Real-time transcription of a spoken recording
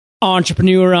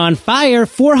Entrepreneur on Fire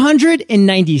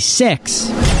 496.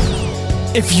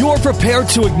 If you're prepared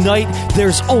to ignite,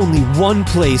 there's only one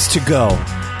place to go.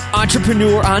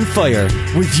 Entrepreneur on Fire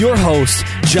with your host,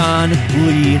 John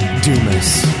Lee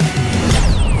Dumas.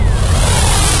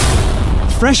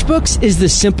 FreshBooks is the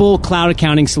simple cloud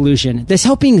accounting solution that's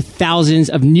helping thousands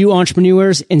of new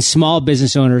entrepreneurs and small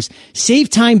business owners save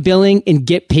time billing and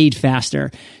get paid faster.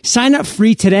 Sign up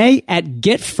free today at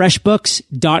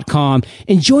getfreshbooks.com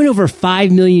and join over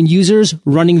 5 million users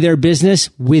running their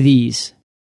business with ease.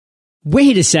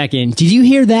 Wait a second. Did you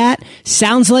hear that?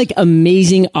 Sounds like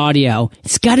amazing audio.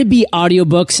 It's got to be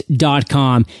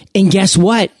audiobooks.com. And guess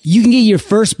what? You can get your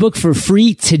first book for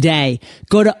free today.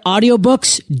 Go to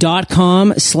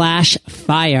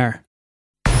audiobooks.com/fire.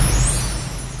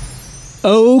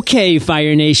 Okay,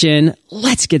 Fire Nation,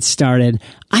 let's get started.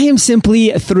 I am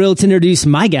simply thrilled to introduce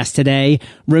my guest today,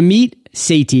 Ramit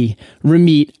Sethi.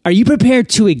 Ramit, are you prepared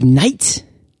to ignite?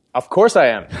 Of course I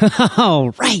am. All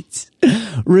right.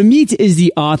 Ramit is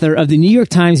the author of the New York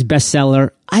Times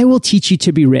bestseller, I Will Teach You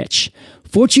to Be Rich.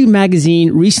 Fortune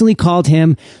magazine recently called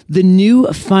him the new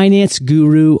finance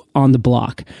guru on the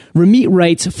block. Ramit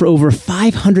writes for over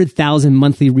 500,000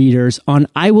 monthly readers on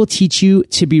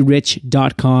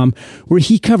IWillTeachYouToBeRich.com, where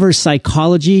he covers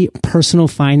psychology, personal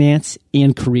finance,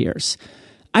 and careers.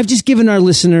 I've just given our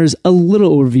listeners a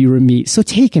little overview, Ramit, so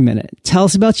take a minute. Tell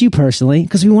us about you personally,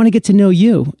 because we want to get to know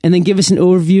you, and then give us an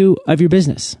overview of your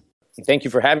business. Thank you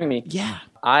for having me. Yeah.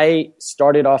 I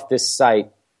started off this site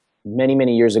many,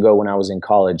 many years ago when I was in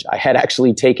college. I had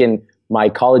actually taken my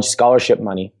college scholarship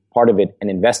money, part of it, and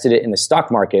invested it in the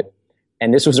stock market.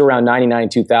 And this was around 99,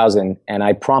 2000, and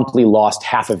I promptly lost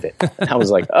half of it. I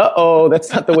was like, uh-oh,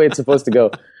 that's not the way it's supposed to go.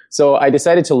 So I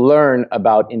decided to learn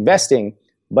about investing,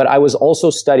 but I was also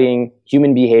studying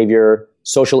human behavior,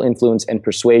 social influence, and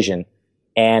persuasion.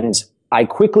 And I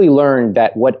quickly learned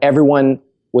that what everyone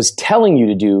was telling you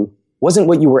to do wasn't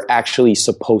what you were actually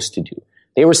supposed to do.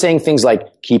 They were saying things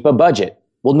like, keep a budget.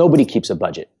 Well, nobody keeps a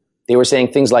budget. They were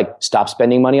saying things like, stop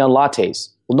spending money on lattes.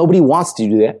 Well, nobody wants to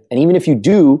do that. And even if you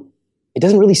do, it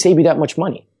doesn't really save you that much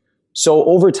money. So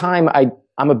over time,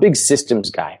 I'm a big systems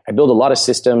guy. I build a lot of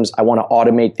systems. I want to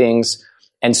automate things.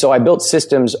 And so I built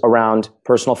systems around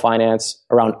personal finance,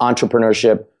 around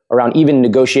entrepreneurship, around even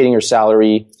negotiating your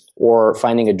salary or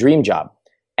finding a dream job.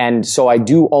 And so I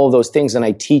do all of those things, and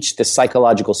I teach the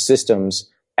psychological systems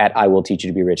at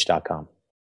IWillTeachYouToBeRich.com.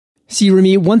 See,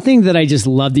 Ramit, one thing that I just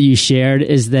love that you shared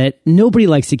is that nobody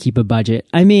likes to keep a budget.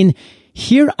 I mean,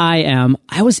 here I am.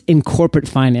 I was in corporate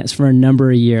finance for a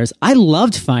number of years. I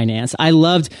loved finance. I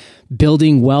loved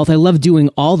building wealth. I loved doing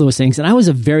all those things. And I was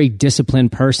a very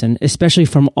disciplined person, especially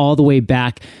from all the way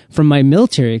back from my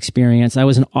military experience. I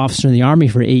was an officer in the Army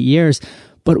for 8 years.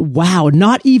 But wow,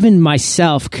 not even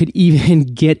myself could even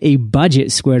get a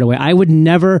budget squared away. I would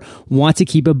never want to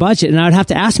keep a budget. And I would have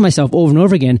to ask myself over and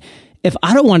over again, if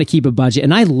I don't want to keep a budget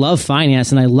and I love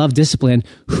finance and I love discipline,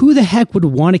 who the heck would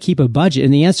want to keep a budget?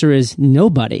 And the answer is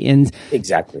nobody. And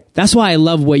exactly. That's why I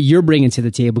love what you're bringing to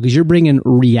the table, because you're bringing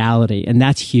reality, and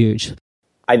that's huge.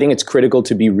 I think it's critical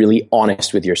to be really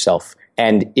honest with yourself.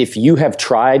 And if you have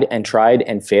tried and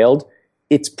failed,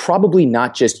 it's probably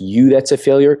not just you that's a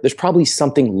failure. There's probably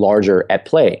something larger at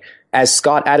play. As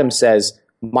Scott Adams says,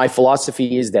 my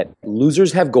philosophy is that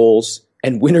losers have goals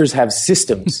and winners have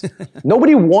systems.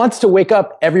 Nobody wants to wake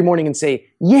up every morning and say,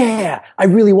 yeah, I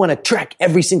really want to track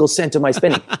every single cent of my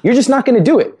spending. You're just not going to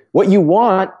do it. What you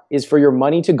want is for your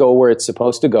money to go where it's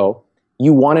supposed to go.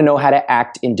 You want to know how to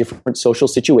act in different social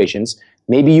situations.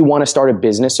 Maybe you want to start a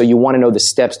business, so you want to know the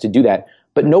steps to do that.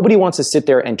 But nobody wants to sit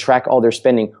there and track all their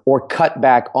spending or cut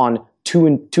back on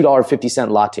 $2.50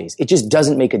 lattes. It just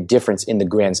doesn't make a difference in the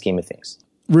grand scheme of things.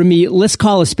 Ramit, let's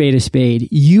call a spade a spade.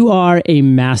 You are a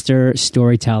master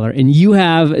storyteller, and you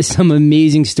have some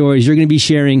amazing stories you're going to be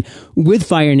sharing with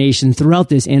Fire Nation throughout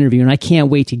this interview, and I can't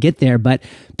wait to get there. But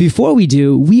before we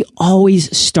do, we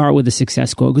always start with a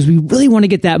success quote because we really want to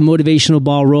get that motivational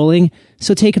ball rolling.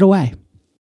 So take it away.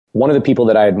 One of the people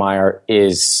that I admire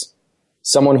is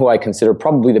someone who I consider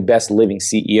probably the best living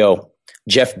CEO,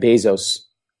 Jeff Bezos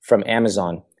from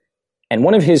Amazon. And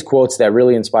one of his quotes that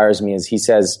really inspires me is he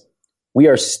says, "We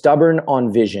are stubborn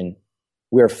on vision.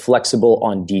 We are flexible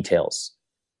on details.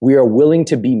 We are willing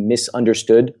to be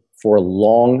misunderstood for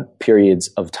long periods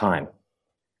of time."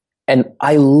 And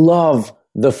I love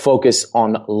the focus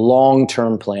on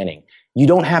long-term planning. You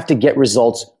don't have to get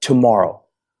results tomorrow.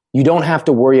 You don't have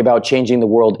to worry about changing the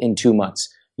world in 2 months.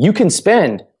 You can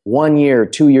spend 1 year,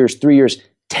 2 years, 3 years,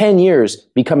 10 years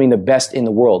becoming the best in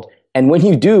the world. And when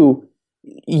you do,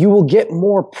 you will get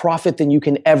more profit than you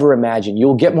can ever imagine.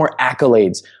 You'll get more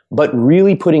accolades, but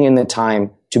really putting in the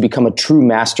time to become a true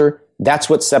master, that's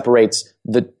what separates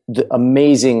the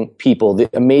amazing people, the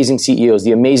amazing CEOs,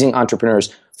 the amazing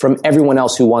entrepreneurs from everyone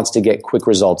else who wants to get quick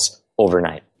results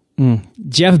overnight.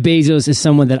 Jeff Bezos is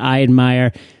someone that I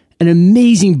admire. An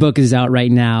amazing book is out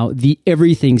right now, The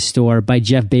Everything Store by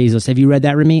Jeff Bezos. Have you read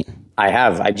that, Ramit? I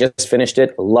have. I just finished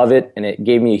it, love it, and it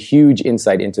gave me a huge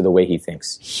insight into the way he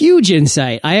thinks. Huge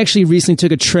insight. I actually recently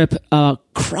took a trip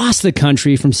across the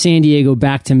country from San Diego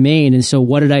back to Maine. And so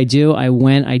what did I do? I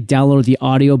downloaded the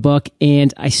audiobook,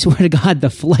 and I swear to God,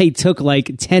 the flight took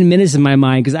like 10 minutes in my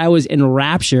mind because I was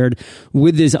enraptured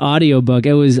with this audiobook.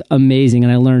 It was amazing,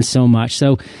 and I learned so much.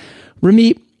 So,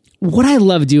 Ramit, what I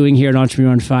love doing here at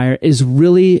Entrepreneur on Fire is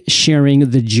really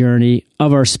sharing the journey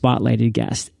of our spotlighted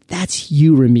guest. That's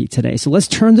you, Ramit, today. So let's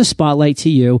turn the spotlight to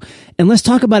you, and let's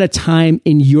talk about a time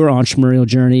in your entrepreneurial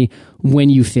journey when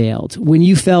you failed, when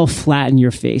you fell flat in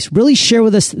your face. Really share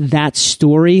with us that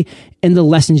story and the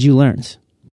lessons you learned.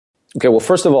 Okay, well,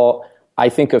 first of all, I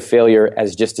think of failure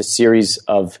as just a series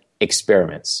of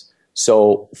experiments.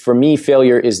 So for me,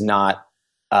 failure is not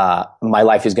my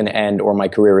life is going to end or my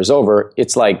career is over.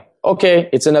 It's like, okay,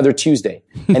 it's another Tuesday.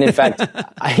 And in fact,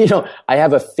 I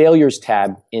have a failures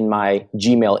tab in my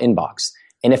Gmail inbox.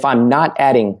 And if I'm not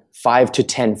adding 5 to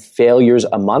 10 failures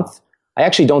a month, I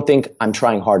actually don't think I'm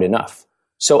trying hard enough.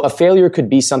 So a failure could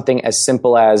be something as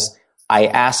simple as I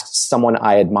asked someone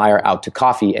I admire out to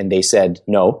coffee and they said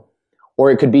no.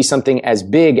 Or it could be something as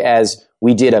big as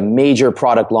we did a major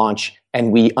product launch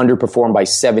and we underperformed by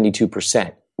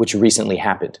 72%, which recently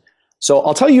happened. So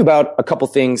I'll tell you about a couple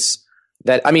things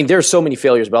there are so many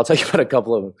failures, but I'll tell you about a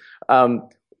couple of them.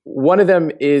 One of them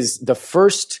is the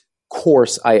first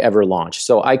course I ever launched.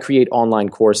 So I create online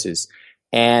courses.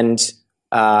 And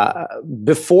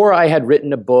before I had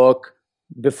written a book,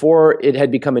 before it had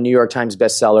become a New York Times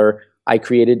bestseller, I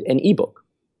created an ebook.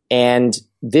 And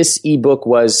this ebook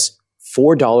was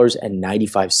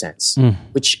 $4.95,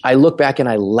 which I look back and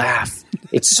I laugh.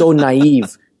 It's so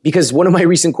naive because one of my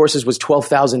recent courses was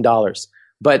 $12,000.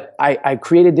 But I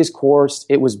created this course.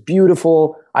 It was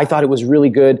beautiful. I thought it was really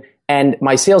good. And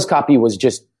my sales copy was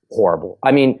just horrible.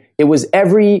 I mean, it was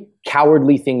every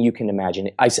cowardly thing you can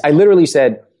imagine. I literally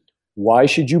said, why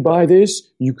should you buy this?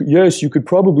 You could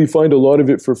probably find a lot of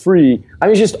it for free. I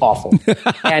mean, it's just awful.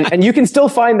 and you can still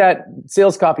find that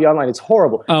sales copy online. It's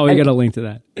horrible. Oh, you got a link to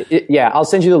that. Yeah, I'll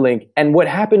send you the link. And what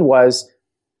happened was,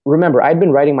 remember, I'd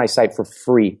been writing my site for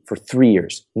free for 3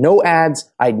 years. No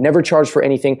ads. I'd never charged for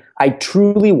anything. I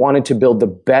truly wanted to build the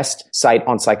best site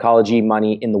on psychology,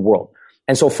 money in the world.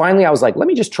 And so finally I was like, let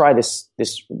me just try this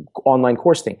online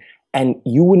course thing. And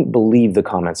you wouldn't believe the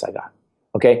comments I got.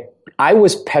 Okay. I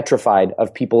was petrified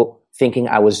of people thinking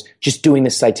I was just doing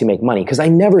this site to make money because I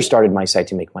never started my site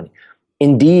to make money.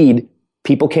 Indeed,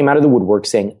 people came out of the woodwork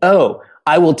saying, oh,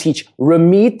 I will teach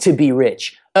Ramit to be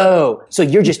rich. Oh, so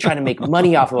you're just trying to make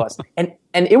money off of us. And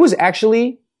it was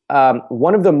actually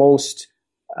one of the most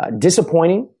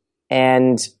disappointing.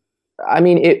 And I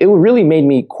mean, it really made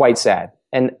me quite sad.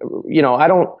 And,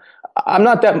 I'm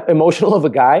not that emotional of a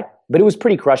guy, but it was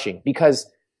pretty crushing because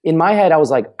in my head, I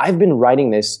was like, I've been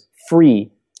writing this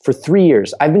free for 3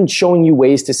 years. I've been showing you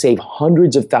ways to save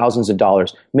hundreds of thousands of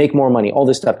dollars, make more money, all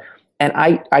this stuff. And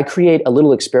I create a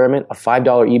little experiment, a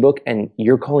 $5 ebook, and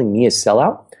you're calling me a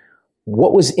sellout?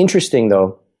 What was interesting,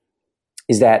 though,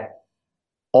 is that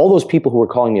all those people who were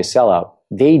calling me a sellout,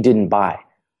 they didn't buy.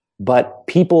 But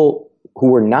people who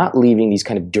were not leaving these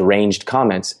kind of deranged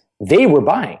comments, they were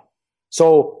buying.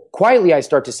 So quietly, I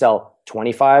start to sell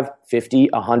 25, 50,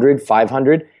 100,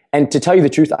 500. And to tell you the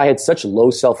truth, I had such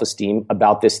low self-esteem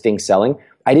about this thing selling,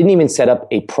 I didn't even set up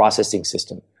a processing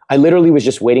system. I literally was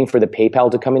just waiting for the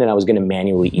PayPal to come in and I was going to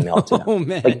manually email it to them. Oh,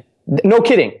 man. Like, no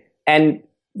kidding. And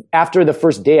after the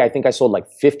first day, I think I sold like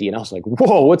 50 and I was like,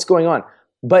 whoa, what's going on?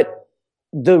 But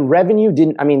the revenue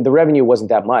wasn't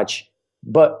that much,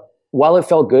 but while it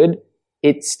felt good,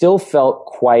 it still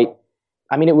felt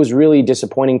it was really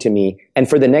disappointing to me. And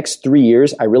for the next 3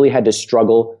 years, I really had to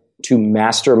struggle to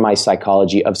master my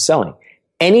psychology of selling.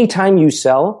 Anytime you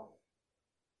sell,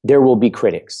 there will be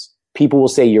critics. People will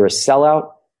say you're a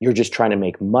sellout. You're just trying to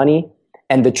make money.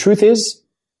 And the truth is,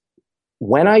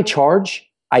 when I charge,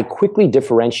 I quickly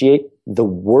differentiate the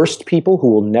worst people who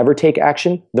will never take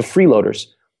action, the freeloaders,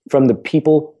 from the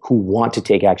people who want to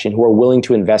take action, who are willing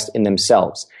to invest in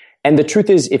themselves. And the truth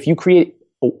is, if you create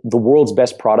the world's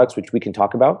best products, which we can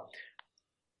talk about,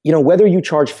 whether you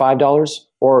charge $5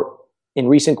 or in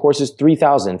recent courses,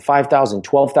 $3,000, $5,000,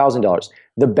 $12,000,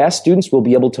 the best students will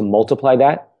be able to multiply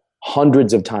that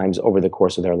hundreds of times over the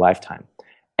course of their lifetime.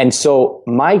 And so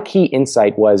my key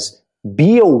insight was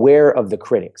be aware of the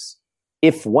critics.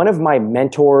 If one of my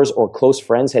mentors or close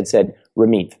friends had said,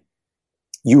 Ramit,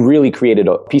 you really created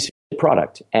a piece of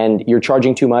product and you're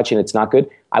charging too much and it's not good,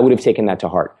 I would have taken that to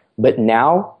heart. But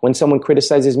now when someone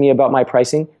criticizes me about my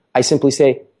pricing, I simply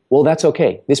say, well, that's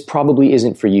okay. This probably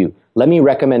isn't for you. Let me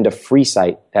recommend a free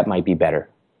site that might be better.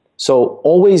 So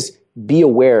always be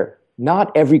aware,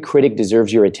 not every critic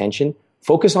deserves your attention.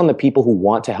 Focus on the people who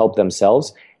want to help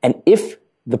themselves. And if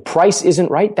the price isn't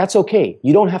right, that's okay.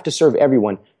 You don't have to serve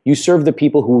everyone. You serve the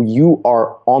people who you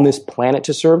are on this planet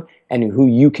to serve and who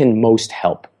you can most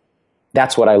help.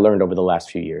 That's what I learned over the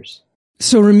last few years.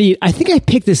 So Ramit, I think I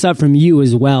picked this up from you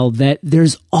as well, that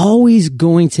there's always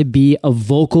going to be a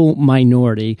vocal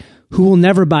minority who will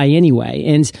never buy anyway.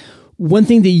 And one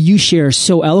thing that you share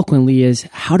so eloquently is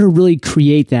how to really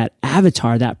create that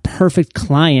avatar, that perfect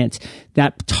client,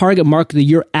 that target market that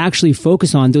you're actually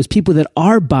focused on, those people that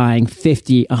are buying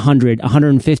 50, 100,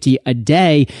 150 a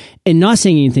day and not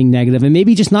saying anything negative and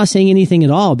maybe just not saying anything at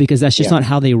all because that's just not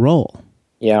how they roll.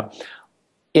 Yeah.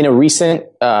 In a recent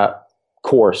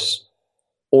course,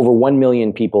 over 1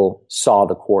 million people saw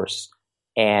the course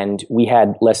and we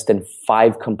had less than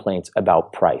 5 complaints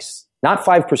about price. Not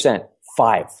 5%,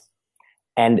 5.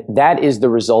 And that is the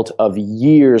result of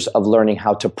years of learning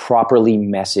how to properly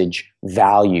message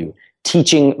value,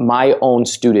 teaching my own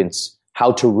students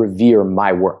how to revere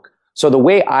my work. So the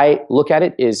way I look at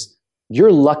it is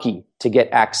you're lucky to get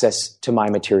access to my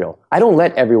material. I don't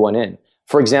let everyone in.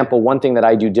 For example, one thing that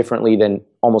I do differently than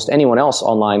almost anyone else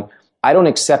online, I don't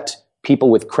accept people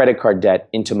with credit card debt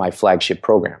into my flagship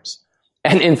programs.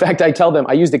 And in fact, I tell them,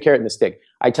 I use the carrot and the stick.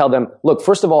 I tell them, look,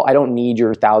 first of all, I don't need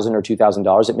your $1,000 or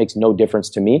 $2,000. It makes no difference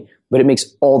to me, but it makes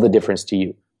all the difference to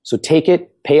you. So take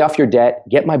it, pay off your debt,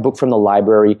 get my book from the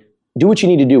library, do what you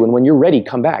need to do. And when you're ready,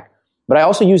 come back. But I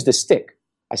also use the stick.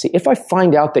 I say, if I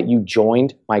find out that you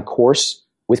joined my course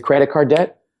with credit card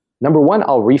debt, number one,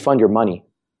 I'll refund your money.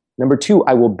 Number two,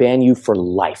 I will ban you for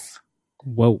life.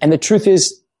 Whoa. And the truth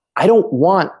is, I don't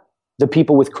want the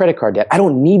people with credit card debt. I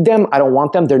don't need them. I don't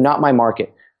want them. They're not my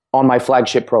market on my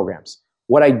flagship programs.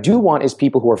 What I do want is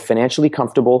people who are financially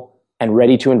comfortable and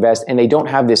ready to invest, and they don't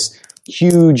have this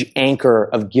huge anchor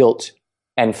of guilt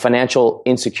and financial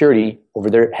insecurity over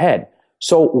their head.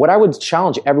 So what I would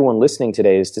challenge everyone listening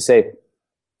today is to say,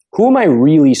 who am I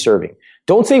really serving?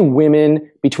 Don't say women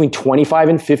between 25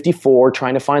 and 54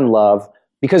 trying to find love,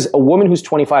 because a woman who's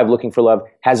 25 looking for love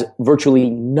has virtually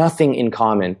nothing in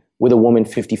common with a woman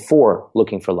 54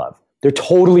 looking for love. They're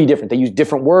totally different. They use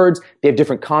different words. They have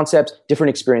different concepts,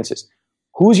 different experiences.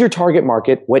 Who's your target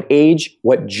market? What age?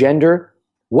 What gender?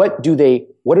 What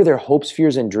are their hopes,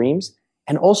 fears, and dreams?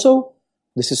 And also,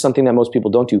 this is something that most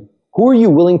people don't do. Who are you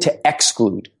willing to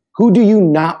exclude? Who do you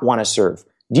not want to serve?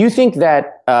 Do you think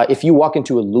that if you walk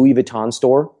into a Louis Vuitton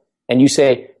store and you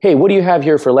say, hey, what do you have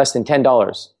here for less than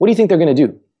 $10? What do you think they're going to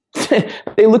do?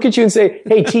 They look at you and say,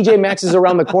 hey, TJ Maxx is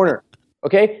around the corner.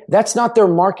 Okay? That's not their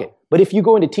market. But if you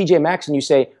go into TJ Maxx and you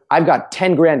say, I've got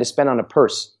 10 grand to spend on a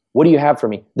purse, what do you have for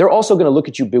me? They're also going to look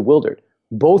at you bewildered.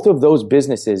 Both of those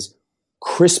businesses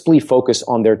crisply focus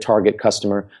on their target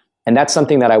customer. And that's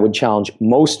something that I would challenge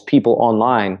most people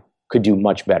online could do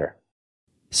much better.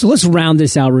 So let's round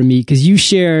this out, Ramit, because you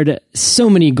shared so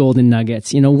many golden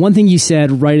nuggets. You know, one thing you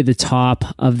said right at the top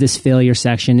of this failure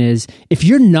section is if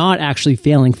you're not actually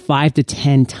failing 5 to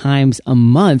 10 times a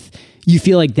month, you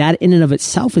feel like that in and of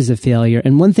itself is a failure.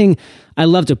 And one thing I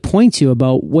love to point to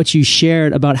about what you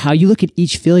shared about how you look at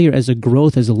each failure as a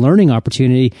growth, as a learning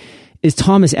opportunity is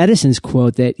Thomas Edison's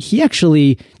quote that he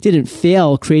actually didn't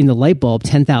fail creating the light bulb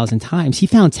 10,000 times. He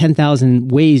found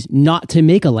 10,000 ways not to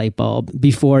make a light bulb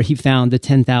before he found the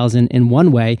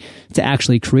 10,001 way to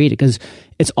actually create it, because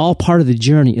it's all part of the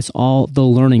journey. It's all the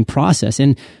learning process.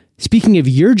 And speaking of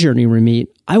your journey, Ramit,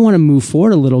 I want to move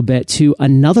forward a little bit to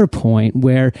another point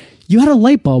where you had a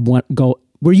light bulb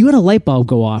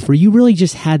go off, where you really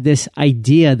just had this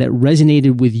idea that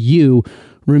resonated with you,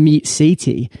 Ramit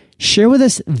Sethi. Share with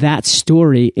us that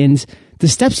story and the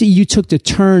steps that you took to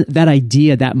turn that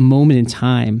idea, that moment in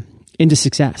time, into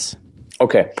success.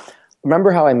 Okay.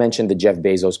 Remember how I mentioned the Jeff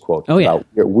Bezos quote about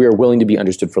we're willing to be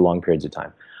understood for long periods of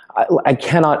time? I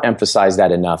cannot emphasize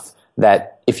that enough,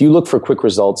 that if you look for quick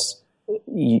results,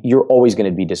 you're always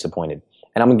going to be disappointed.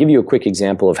 And I'm going to give you a quick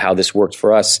example of how this worked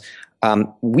for us.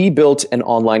 We built an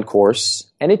online course,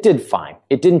 and it did fine.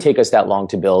 It didn't take us that long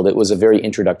to build. It was a very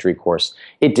introductory course.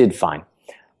 It did fine.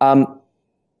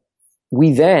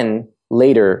 We then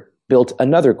later built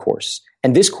another course.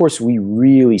 And this course we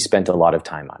really spent a lot of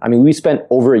time on. I mean, we spent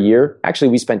over a year. Actually,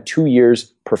 we spent 2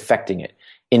 years perfecting it,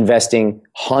 investing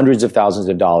hundreds of thousands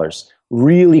of dollars,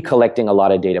 really collecting a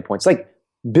lot of data points, like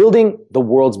building the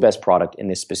world's best product in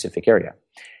this specific area.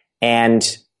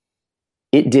 And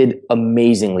it did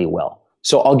amazingly well.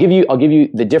 So I'll give you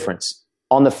the difference.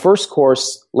 On the first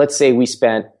course, let's say we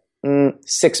spent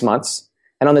 6 months.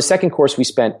 And on the second course, we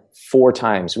spent 4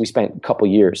 times. We spent a couple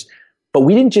years. But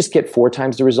we didn't just get 4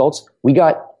 times the results. We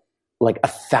got like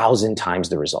 1,000 times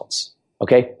the results.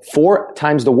 Okay? 4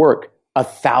 times the work,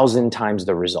 1,000 times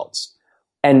the results.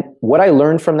 And what I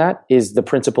learned from that is the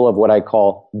principle of what I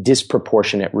call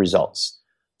disproportionate results.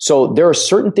 So there are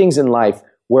certain things in life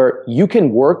where you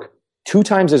can work 2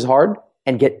 times as hard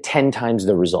and get 10 times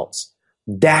the results.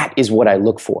 That is what I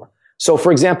look for. So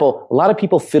for example, a lot of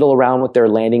people fiddle around with their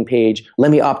landing page. Let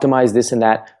me optimize this and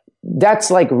that. That's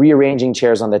like rearranging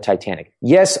chairs on the Titanic.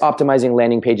 Yes, optimizing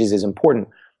landing pages is important,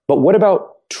 but what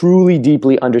about truly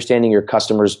deeply understanding your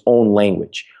customer's own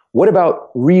language? What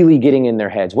about really getting in their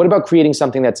heads? What about creating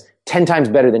something that's 10 times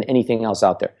better than anything else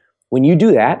out there? When you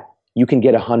do that, you can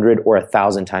get 100 or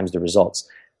 1,000 times the results.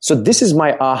 So this is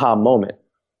my aha moment.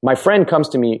 My friend comes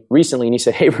to me recently and he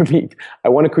said, "Hey, Ramit, I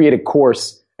want to create a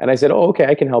course." And I said, "Oh, okay,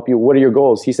 I can help you. What are your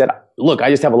goals?" He said, "Look,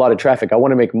 I just have a lot of traffic. I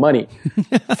want to make money."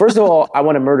 First of all, I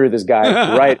want to murder this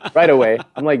guy right away.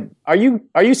 I'm like, are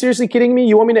you seriously kidding me?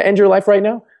 You want me to end your life right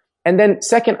now? And then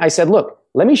second, I said, "Look,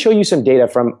 let me show you some data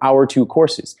from our 2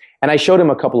 courses." And I showed him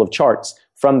a couple of charts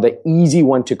from the easy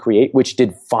one to create, which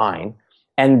did fine,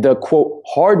 and the quote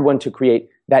hard one to create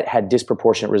that had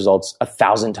disproportionate results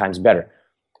 1,000 times better.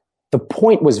 The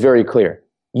point was very clear.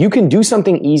 You can do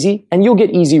something easy and you'll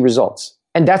get easy results.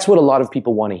 And that's what a lot of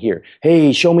people want to hear.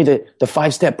 Hey, show me the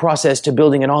 5-step process to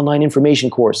building an online information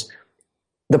course.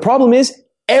 The problem is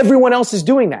everyone else is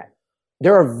doing that.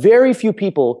 There are very few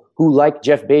people who, like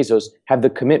Jeff Bezos, have the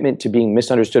commitment to being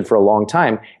misunderstood for a long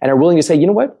time and are willing to say, you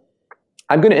know what?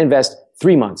 I'm going to invest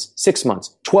 3 months, 6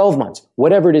 months, 12 months,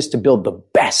 whatever it is to build the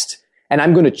best. And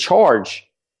I'm going to charge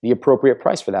the appropriate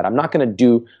price for that. I'm not going to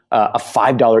do a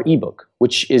 $5 ebook,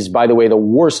 which is, by the way, the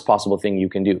worst possible thing you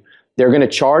can do. They're going to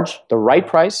charge the right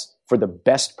price for the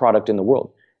best product in the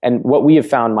world. And what we have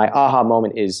found, my aha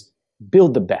moment, is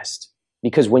build the best.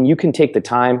 Because when you can take the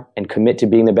time and commit to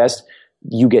being the best,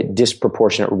 you get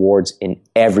disproportionate rewards in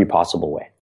every possible way.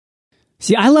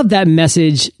 See, I love that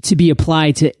message to be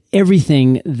applied to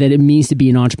everything that it means to be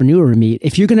an entrepreneur, Ramit.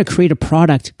 If you're going to create a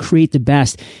product, create the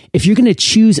best. If you're going to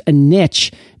choose a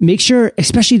niche, make sure,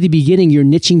 especially at the beginning, you're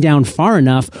niching down far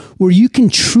enough where you can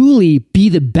truly be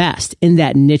the best in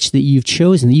that niche that you've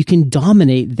chosen, that you can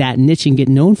dominate that niche and get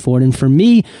known for it. And for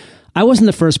me, I wasn't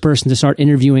the first person to start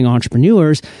interviewing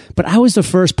entrepreneurs, but I was the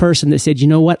first person that said, you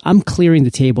know what? I'm clearing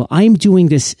the table. I'm doing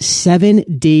this 7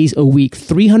 days a week,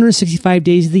 365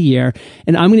 days of the year,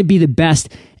 and I'm going to be the best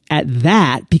at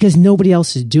that because nobody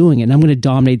else is doing it. And I'm going to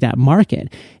dominate that market.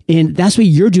 And that's what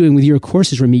you're doing with your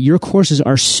courses, Ramit. Your courses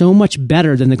are so much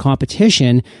better than the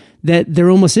competition that there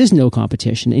almost is no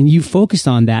competition. And you focused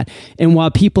on that. And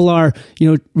while people are,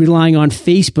 relying on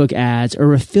Facebook ads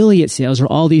or affiliate sales or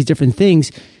all these different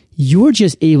things, you're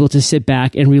just able to sit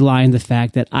back and rely on the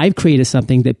fact that I've created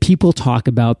something that people talk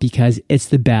about because it's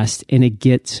the best and it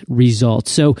gets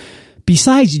results. So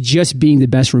besides just being the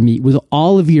best, Ramit, with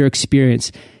all of your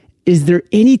experience, is there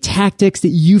any tactics that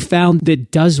you found that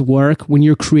does work when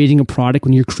you're creating a product,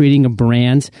 when you're creating a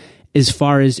brand, as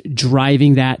far as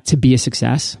driving that to be a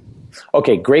success?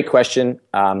 Okay, great question.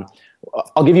 I'll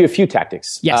give you a few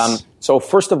tactics. Yes. So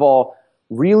first of all,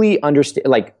 really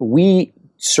understand, we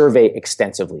survey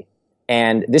extensively.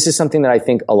 And this is something that I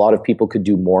think a lot of people could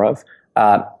do more of.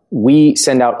 We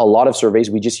send out a lot of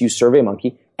surveys. We just use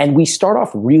SurveyMonkey. And we start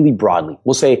off really broadly.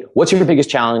 We'll say, what's your biggest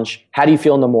challenge? How do you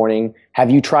feel in the morning?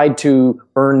 Have you tried to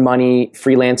earn money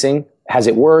freelancing? Has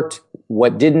it worked?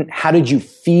 What didn't? How did you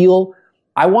feel?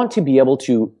 I want to be able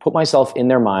to put myself in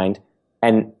their mind.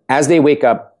 And as they wake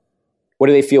up, what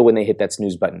do they feel when they hit that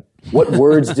snooze button? What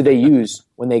words do they use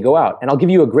when they go out? And I'll give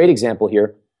you a great example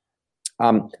here.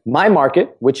 My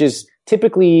market, which is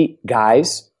typically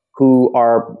guys who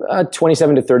are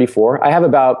 27 to 34, I have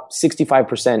about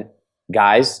 65%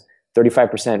 guys,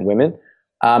 35% women.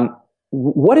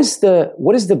 What is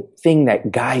the thing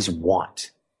that guys want,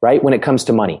 right? When it comes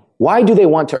to money, why do they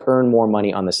want to earn more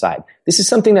money on the side? This is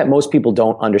something that most people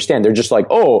don't understand. They're just like,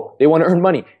 oh, they want to earn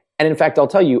money. And in fact, I'll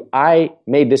tell you, I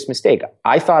made this mistake.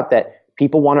 I thought that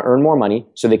people want to earn more money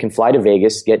so they can fly to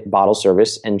Vegas, get bottle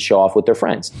service, and show off with their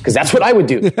friends. Because that's what I would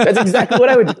do. That's exactly what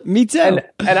I would do. Me too.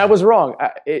 And I was wrong.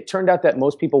 It turned out that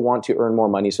most people want to earn more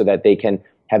money so that they can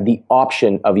have the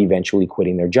option of eventually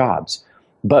quitting their jobs.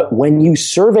 But when you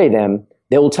survey them,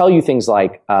 they will tell you things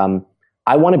like,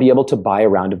 I want to be able to buy a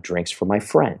round of drinks for my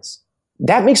friends.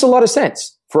 That makes a lot of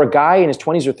sense. For a guy in his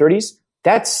 20s or 30s,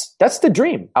 That's the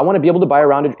dream. I want to be able to buy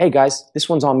around it. Hey guys, this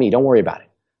one's on me. Don't worry about it.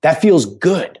 That feels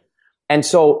good. And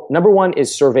so number one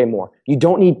is survey more. You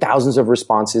don't need thousands of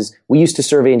responses. We used to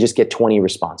survey and just get 20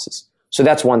 responses. So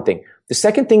that's one thing. The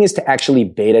second thing is to actually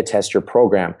beta test your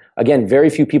program. Again, very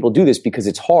few people do this because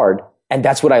it's hard. And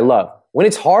that's what I love. When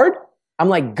it's hard, I'm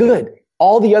like, good.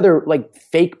 All the other like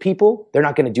fake people, they're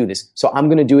not going to do this. So I'm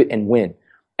going to do it and win.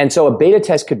 And so a beta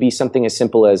test could be something as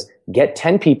simple as get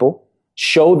 10 people,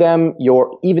 show them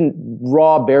your even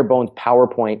raw bare bones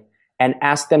PowerPoint and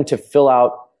ask them to fill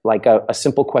out like a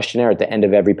simple questionnaire at the end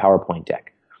of every PowerPoint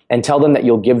deck and tell them that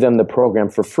you'll give them the program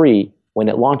for free when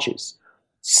it launches.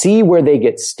 See where they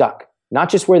get stuck, not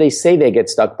just where they say they get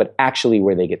stuck, but actually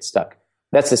where they get stuck.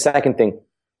 That's the second thing.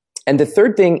 And the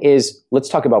third thing is, let's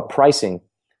talk about pricing.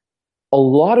 A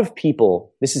lot of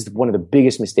people, this is one of the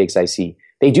biggest mistakes I see.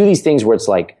 They do these things where it's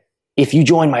like, if you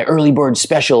join my early bird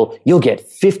special, you'll get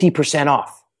 50%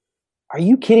 off. Are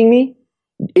you kidding me?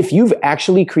 If you've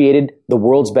actually created the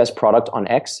world's best product on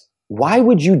X, why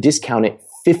would you discount it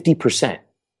 50%?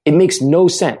 It makes no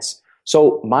sense.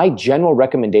 So my general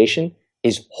recommendation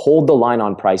is hold the line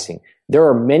on pricing. There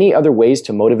are many other ways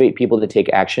to motivate people to take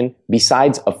action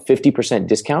besides a 50%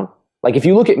 discount. Like if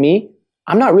you look at me,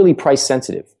 I'm not really price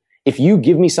sensitive. If you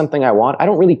give me something I want, I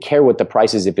don't really care what the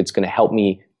price is if it's going to help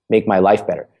me make my life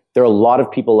better. There are a lot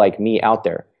of people like me out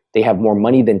there. They have more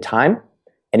money than time.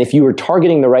 And if you are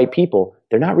targeting the right people,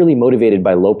 they're not really motivated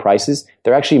by low prices.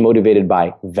 They're actually motivated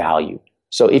by value.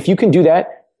 So if you can do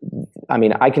that, I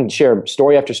mean, I can share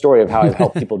story after story of how I've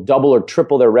helped people double or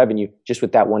triple their revenue just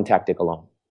with that one tactic alone.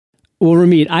 Well,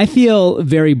 Ramit, I feel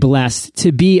very blessed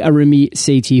to be a Ramit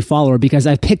Sethi follower because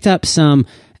I've picked up some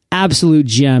absolute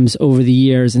gems over the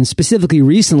years, and specifically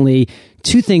recently,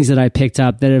 two things that I picked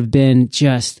up that have been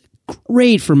just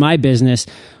great for my business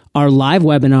are live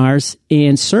webinars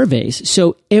and surveys.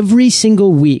 So every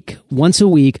single week, once a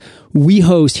week, we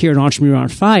host here at Entrepreneur on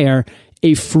Fire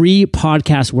a free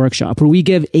podcast workshop where we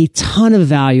give a ton of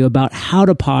value about how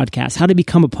to podcast, how to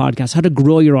become a podcast, how to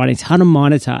grow your audience, how to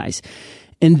monetize.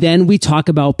 And then we talk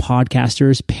about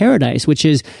Podcasters Paradise, which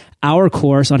is our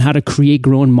course on how to create,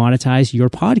 grow, and monetize your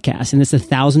podcast. And it's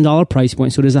 $1,000 price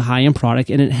point. So it is a high-end product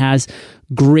and it has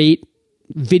great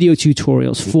video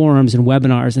tutorials, forums, and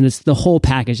webinars. And it's the whole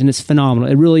package and it's phenomenal.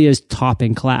 It really is top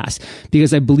in class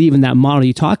because I believe in that model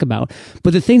you talk about.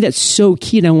 But the thing that's so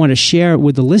key and I want to share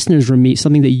with the listeners, Ramit,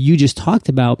 something that you just talked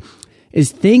about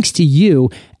is thanks to you,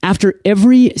 after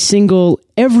every single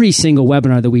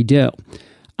webinar that we do,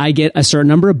 I get a certain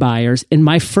number of buyers, and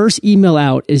my first email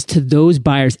out is to those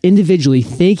buyers individually,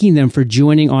 thanking them for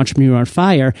joining Entrepreneur on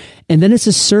Fire. And then it's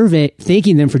a survey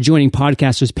thanking them for joining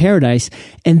Podcasters Paradise.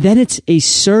 And then it's a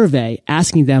survey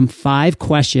asking them 5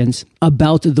 questions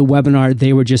about the webinar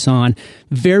they were just on.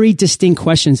 Very distinct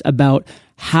questions about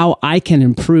how I can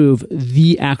improve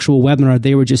the actual webinar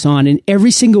they were just on. And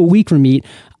every single week, Ramit,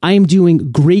 I am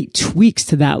doing great tweaks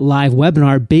to that live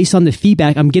webinar based on the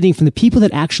feedback I'm getting from the people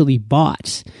that actually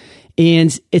bought.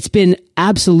 And it's been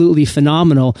absolutely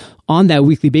phenomenal on that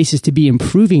weekly basis to be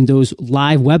improving those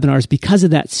live webinars because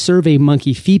of that Survey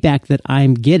Monkey feedback that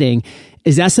I'm getting.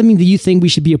 Is that something that you think we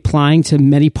should be applying to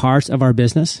many parts of our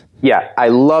business? Yeah, I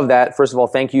love that. First of all,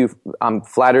 thank you. I'm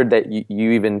flattered that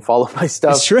you even follow my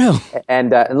stuff. It's true.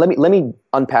 And let me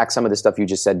unpack some of the stuff you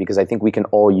just said because I think we can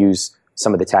all use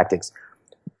some of the tactics.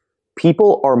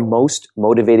 People are most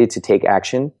motivated to take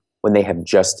action when they have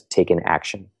just taken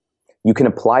action. You can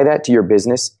apply that to your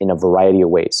business in a variety of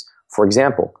ways. For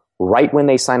example, right when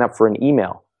they sign up for an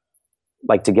email,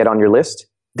 like to get on your list,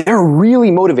 they're really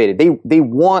motivated. They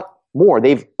want more.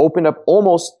 They've opened up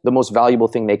almost the most valuable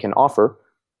thing they can offer,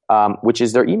 which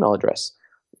is their email address.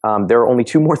 There are only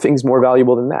 2 more things more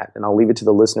valuable than that. And I'll leave it to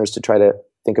the listeners to try to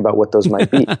think about what those might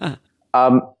be.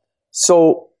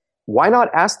 So why not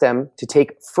ask them to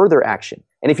take further action?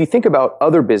 And if you think about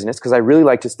other business, because I really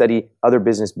like to study other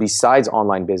business besides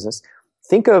online business,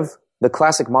 think of the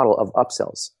classic model of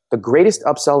upsells. The greatest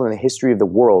upsell in the history of the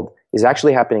world is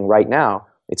actually happening right now.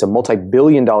 It's a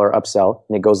multi-billion-dollar upsell,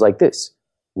 and it goes like this.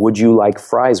 Would you like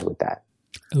fries with that?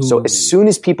 Ooh. So as soon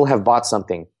as people have bought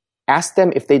something, ask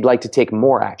them if they'd like to take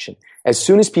more action. As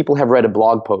soon as people have read a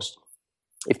blog post,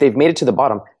 if they've made it to the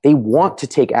bottom, they want to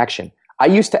take action. I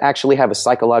used to actually have a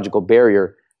psychological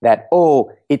barrier that,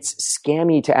 it's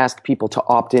scammy to ask people to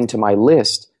opt into my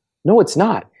list. No, it's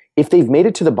not. If they've made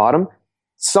it to the bottom,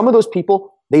 some of those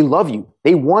people, they love you.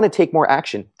 They want to take more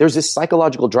action. There's this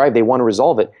psychological drive. They want to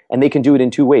resolve it. And they can do it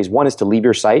in 2 ways. One is to leave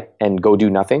your site and go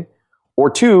do nothing. Or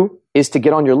 2 is to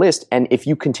get on your list. And if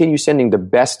you continue sending the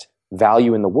best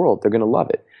value in the world, they're going to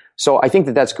love it. So I think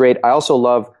that that's great. I also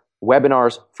love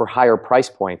webinars for higher price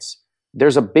points.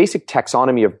 there's a basic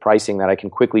taxonomy of pricing that I can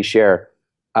quickly share.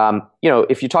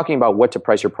 If you're talking about what to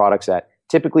price your products at,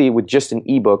 typically with just an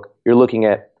ebook, you're looking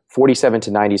at 47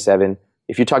 to 97.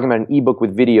 If you're talking about an ebook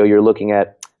with video, you're looking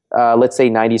at, let's say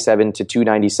 97 to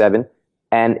 297.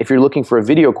 And if you're looking for a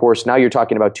video course, now you're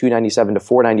talking about 297 to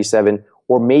 497,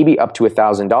 or maybe up to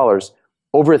 $1,000.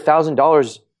 Over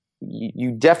 $1,000,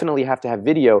 you definitely have to have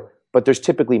video, but there's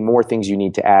typically more things you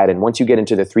need to add. And once you get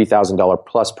into the $3,000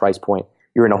 plus price point,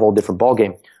 you're in a whole different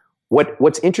ballgame.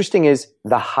 What's interesting is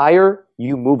the higher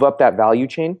you move up that value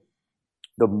chain,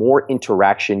 the more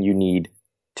interaction you need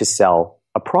to sell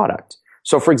a product.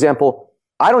 So for example,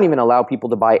 I don't even allow people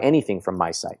to buy anything from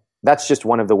my site. That's just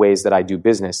one of the ways that I do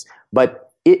business.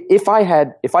 But if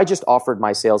I just offered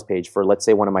my sales page for, let's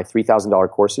say, one of my $3,000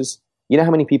 courses, you know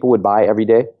how many people would buy every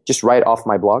day just right off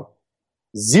my blog?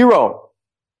 0.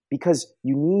 Because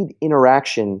you need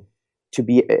interaction to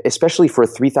be, especially for a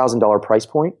 $3,000 price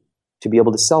point, to be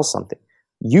able to sell something.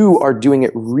 You are doing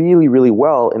it really, really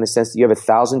well in the sense that you have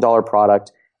 $1,000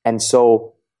 product, and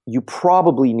so you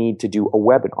probably need to do a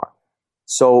webinar.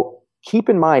 So keep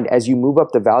in mind, as you move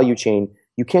up the value chain,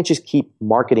 you can't just keep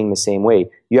marketing the same way.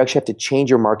 You actually have to change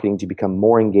your marketing to become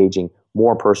more engaging,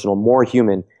 more personal, more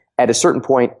human. At a certain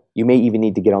point, you may even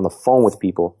need to get on the phone with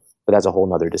people, but that's a whole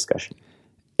nother discussion.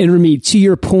 And Ramit, to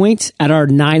your point, at our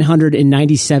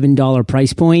 $997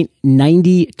 price point,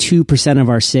 92% of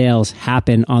our sales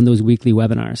happen on those weekly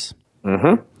webinars.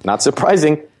 Mm-hmm. Not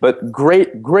surprising, but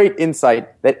great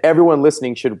insight that everyone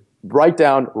listening should write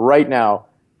down right now,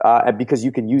 because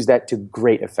you can use that to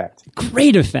great effect.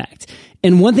 Great effect.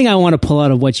 And one thing I want to pull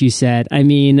out of what you said, I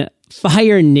mean,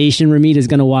 Fire Nation, Ramit is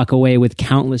going to walk away with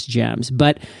countless gems,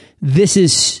 but this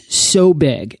is so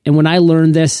big. And when I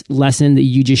learned this lesson that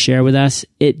you just shared with us,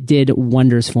 it did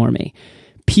wonders for me.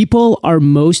 People are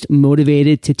most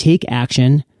motivated to take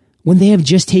action when they have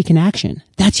just taken action.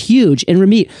 That's huge. And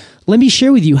Ramit, let me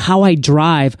share with you how I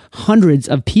drive hundreds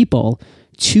of people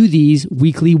to these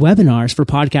weekly webinars for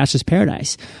Podcasters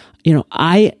Paradise.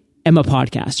 I am a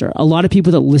podcaster. A lot of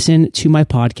people that listen to my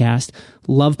podcast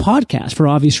love podcasts for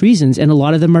obvious reasons. And a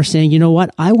lot of them are saying, you know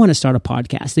what? I want to start a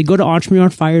podcast. They go to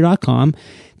entrepreneuronfire.com.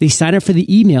 They sign up for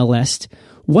the email list.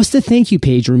 What's the thank you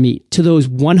page, Ramit, to those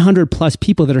 100 plus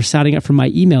people that are signing up for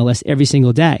my email list every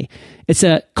single day? It's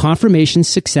a confirmation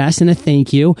success and a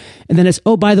thank you. And then it's,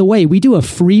 oh, by the way, we do a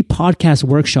free podcast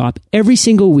workshop every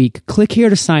single week. Click here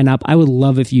to sign up. I would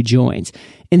love if you joined.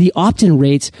 And the opt-in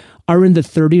rates are in the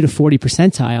 30 to 40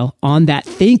 percentile on that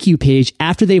thank you page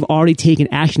after they've already taken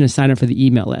action to sign up for the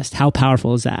email list. How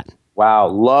powerful is that? Wow.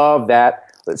 Love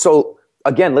that. So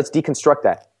again, let's deconstruct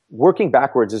that. Working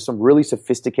backwards, there's some really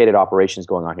sophisticated operations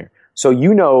going on here. So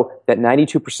you know that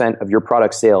 92% of your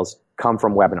product sales come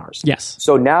from webinars. Yes.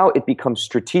 So now it becomes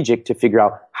strategic to figure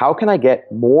out, how can I get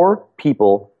more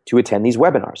people to attend these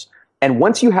webinars? And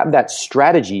once you have that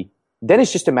strategy, then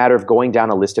it's just a matter of going down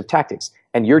a list of tactics.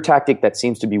 And your tactic that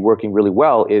seems to be working really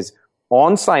well is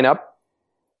on sign up,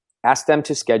 ask them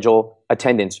to schedule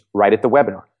attendance right at the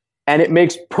webinar. And it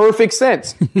makes perfect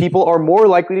sense. People are more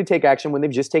likely to take action when they've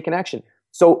just taken action.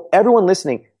 So everyone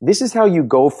listening, this is how you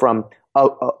go from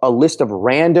a list of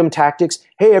random tactics.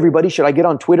 Hey, everybody, should I get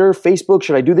on Twitter, Facebook?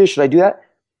 Should I do this? Should I do that?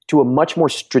 To a much more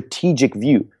strategic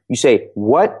view. You say,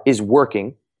 what is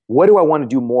working? What do I want to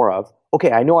do more of?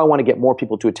 Okay, I know I want to get more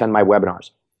people to attend my webinars.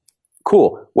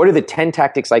 Cool. What are the 10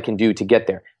 tactics I can do to get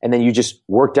there? And then you just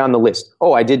work down the list.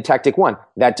 Oh, I did tactic 1.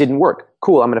 That didn't work.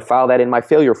 Cool. I'm going to file that in my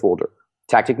failure folder.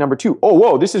 Tactic number 2. Oh,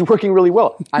 whoa, this is working really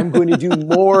well. I'm going to do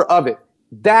more of it.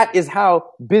 That is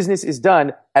how business is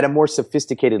done at a more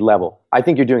sophisticated level. I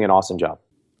think you're doing an awesome job.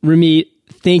 Ramit,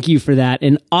 thank you for that.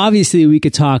 And obviously we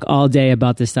could talk all day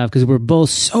about this stuff because we're both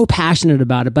so passionate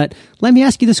about it. But let me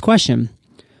ask you this question.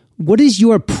 What is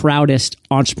your proudest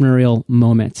entrepreneurial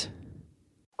moment?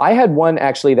 I had one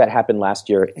actually that happened last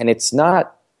year, and it's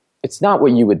not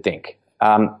what you would think.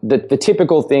 The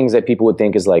typical things that people would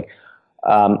think is like,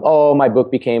 oh, my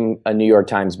book became a New York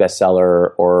Times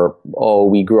bestseller, or, oh,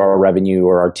 we grew our revenue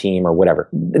or our team or whatever.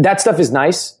 That stuff is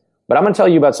nice, but I'm going to tell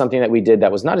you about something that we did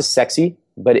that was not as sexy,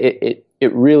 but it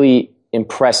really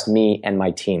impressed me and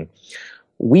my team.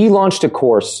 We launched a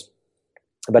course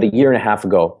about 1.5 years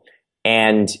ago,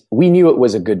 and we knew it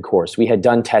was a good course. We had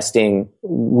done testing.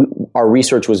 Our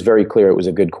research was very clear it was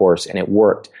a good course, and it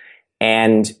worked.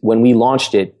 And when we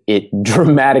launched it, it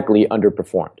dramatically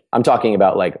underperformed. I'm talking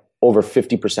about like over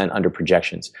 50% under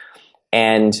projections.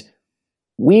 And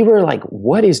we were like,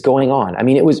 what is going on? I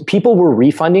mean, people were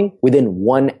refunding within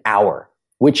 1 hour,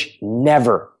 which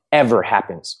never, ever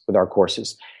happens with our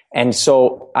courses. And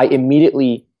so I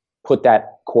immediately put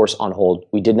that course on hold.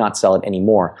 We did not sell it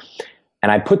anymore.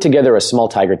 And I put together a small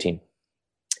tiger team.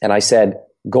 And I said,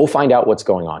 go find out what's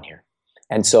going on here.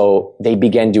 And so they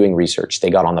began doing research. They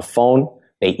got on the phone.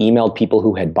 They emailed people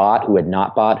who had bought, who had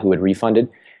not bought, who had refunded.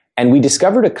 And we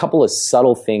discovered a couple of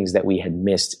subtle things that we had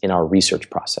missed in our research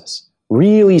process.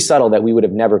 Really subtle that we would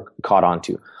have never caught on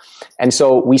to. And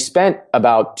so we spent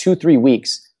about 2-3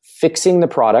 weeks fixing the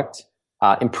product,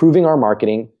 improving our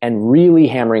marketing, and really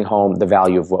hammering home the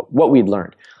value of what we'd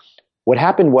learned. What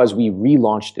happened was we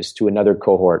relaunched this to another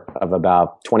cohort of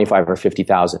about 25 or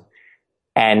 50,000.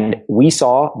 And we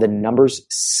saw the numbers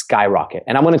skyrocket.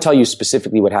 And I'm going to tell you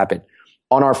specifically what happened.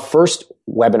 On our first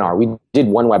webinar, we did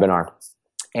one webinar,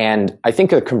 and I think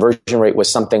the conversion rate was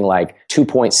something like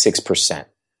 2.6%,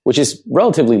 which is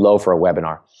relatively low for a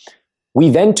webinar. We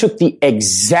then took the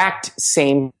exact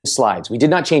same slides. We did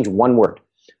not change one word,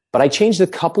 but I changed a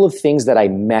couple of things that I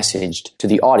messaged to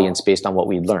the audience based on what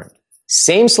we'd learned.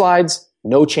 Same slides,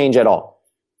 no change at all.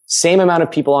 Same amount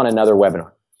of people on another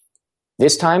webinar.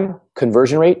 This time,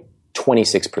 conversion rate,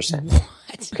 26%.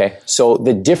 What? Okay. So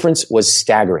the difference was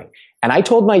staggering. And I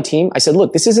told my team, I said,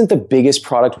 look, this isn't the biggest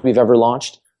product we've ever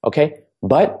launched. Okay.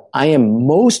 But I am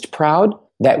most proud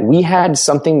that we had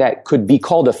something that could be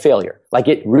called a failure. Like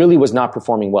it really was not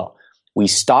performing well. We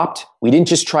stopped. We didn't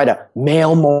just try to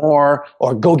mail more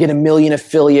or go get 1 million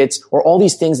affiliates or all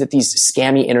these things that these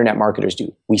scammy internet marketers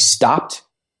do. We stopped.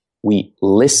 We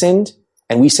listened.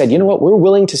 And we said, you know what? We're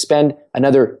willing to spend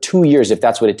another 2 years if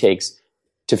that's what it takes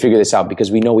to figure this out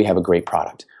because we know we have a great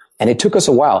product. And it took us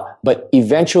a while, but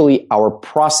eventually our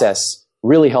process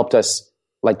really helped us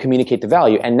like communicate the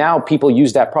value. And now people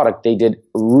use that product. They did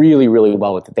really, really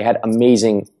well with it. They had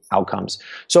amazing outcomes.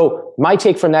 So my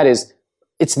take from that is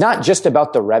it's not just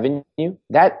about the revenue.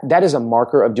 That is a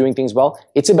marker of doing things well.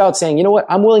 It's about saying, you know what?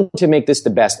 I'm willing to make this the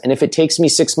best. And if it takes me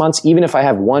 6 months, even if I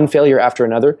have one failure after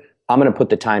another, I'm going to put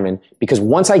the time in because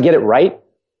once I get it right,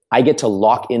 I get to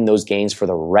lock in those gains for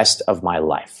the rest of my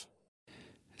life.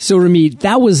 So Ramit,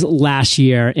 that was last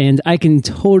year, and I can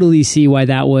totally see why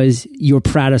that was your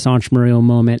proudest entrepreneurial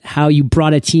moment, how you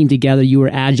brought a team together, you were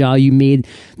agile, you made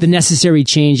the necessary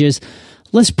changes.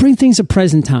 Let's bring things to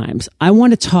present times. I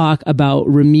want to talk about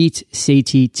Ramit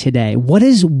Sethi today. What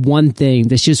is one thing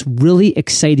that's just really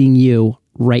exciting you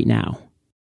right now?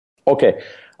 Okay.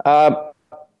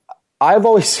 I've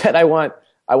always said I want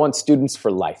students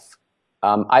for life.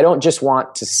 I don't just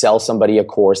want to sell somebody a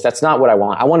course. That's not what I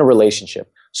want. I want a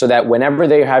relationship so that whenever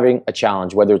they're having a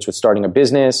challenge, whether it's with starting a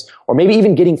business or maybe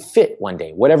even getting fit one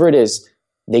day, whatever it is,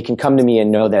 they can come to me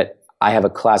and know that I have a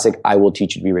classic, I will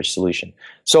teach you to be rich solution.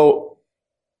 So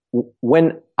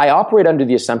when I operate under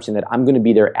the assumption that I'm going to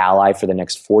be their ally for the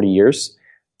next 40 years,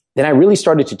 then I really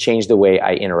started to change the way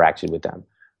I interacted with them.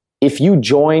 If you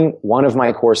join one of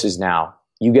my courses now,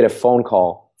 you get a phone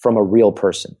call from a real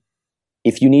person.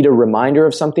 If you need a reminder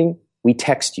of something, we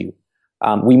text you.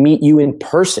 We meet you in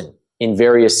person in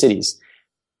various cities.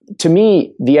 To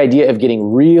me, the idea of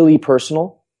getting really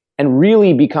personal and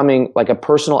really becoming like a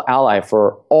personal ally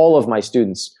for all of my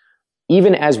students,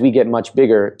 even as we get much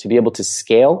bigger to be able to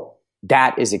scale,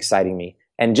 that is exciting me.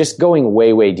 And just going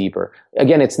way, way deeper.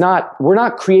 Again, we're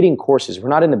not creating courses. We're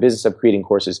not in the business of creating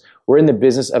courses. We're in the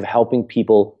business of helping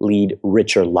people lead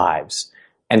richer lives.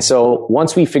 And so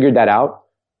once we figured that out,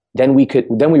 then we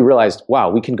realized,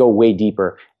 wow, we can go way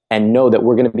deeper and know that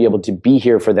we're going to be able to be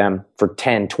here for them for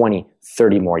 10, 20,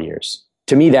 30 more years.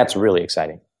 To me, that's really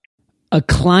exciting. A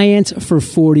client for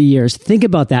 40 years. Think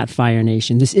about that, Fire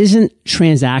Nation. This isn't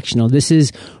transactional. This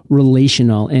is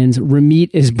relational. And Ramit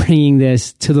is bringing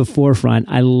this to the forefront.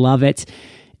 I love it.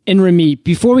 And Ramit,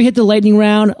 before we hit the lightning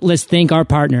round, let's thank our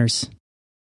partners.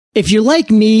 If you're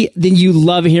like me, then you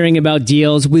love hearing about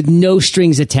deals with no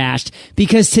strings attached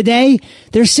because today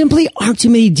there simply aren't too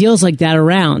many deals like that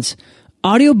around.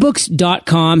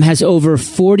 Audiobooks.com has over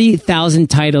 40,000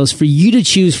 titles for you to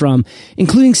choose from,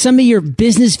 including some of your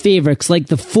business favorites like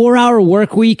The 4-Hour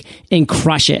Workweek and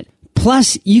Crush It.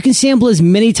 Plus, you can sample as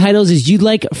many titles as you'd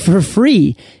like for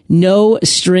free. No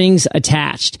strings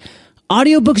attached.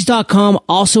 Audiobooks.com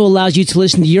also allows you to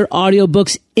listen to your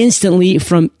audiobooks instantly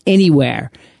from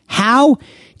anywhere. How?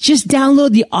 Just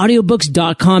download the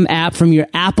audiobooks.com app from your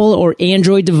Apple or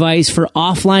Android device for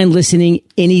offline listening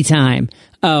anytime.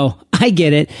 Oh, I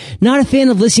get it. Not a fan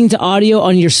of listening to audio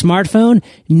on your smartphone?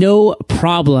 No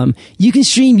problem. You can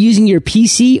stream using your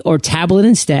PC or tablet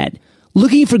instead.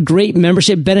 Looking for great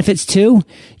membership benefits too?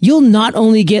 You'll not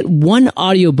only get one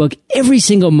audiobook every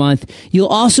single month, you'll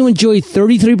also enjoy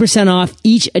 33% off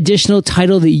each additional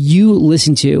title that you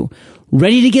listen to.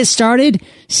 Ready to get started?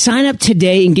 Sign up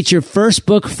today and get your first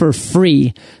book for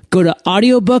free. Go to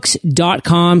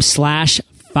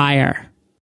audiobooks.com/fire.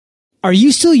 Are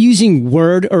you still using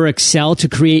Word or Excel to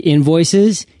create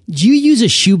invoices? Do you use a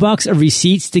shoebox of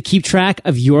receipts to keep track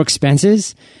of your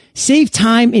expenses? Save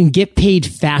time and get paid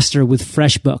faster with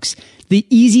FreshBooks, the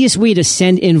easiest way to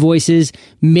send invoices,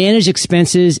 manage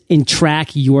expenses, and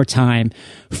track your time.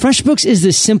 FreshBooks is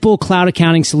the simple cloud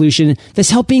accounting solution that's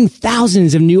helping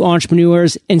thousands of new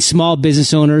entrepreneurs and small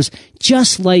business owners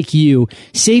just like you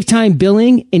save time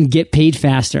billing and get paid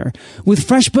faster. With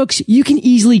FreshBooks, you can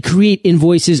easily create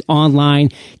invoices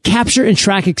online, capture and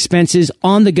track expenses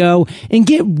on the go, and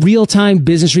get real-time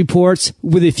business reports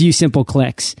with a few simple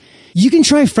clicks. You can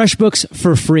try FreshBooks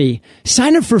for free.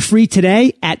 Sign up for free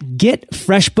today at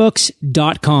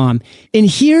getfreshbooks.com. And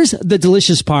here's the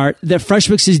delicious part that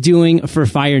FreshBooks is doing for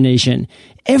Fire Nation.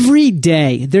 Every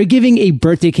day, they're giving a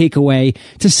birthday cake away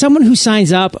to someone who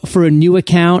signs up for a new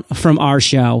account from our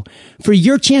show. For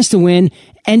your chance to win,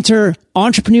 enter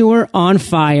Entrepreneur on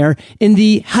Fire in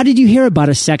the How Did You Hear About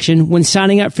Us section when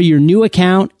signing up for your new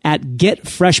account at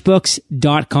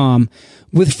getfreshbooks.com.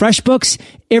 With FreshBooks,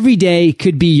 every day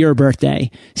could be your birthday.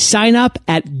 Sign up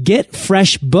at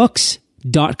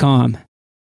getfreshbooks.com.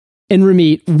 And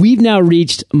Ramit, we've now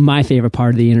reached my favorite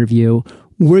part of the interview.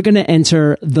 We're going to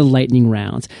enter the lightning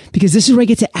round because this is where I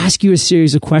get to ask you a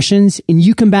series of questions and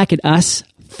you come back at us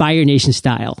Fire Nation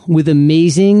style with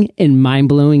amazing and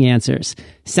mind-blowing answers.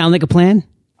 Sound like a plan?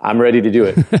 I'm ready to do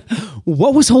it.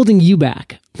 What was holding you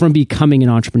back from becoming an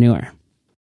entrepreneur?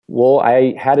 Well,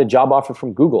 I had a job offer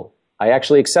from Google. I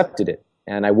actually accepted it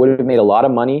and I would have made a lot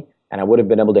of money and I would have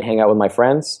been able to hang out with my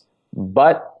friends.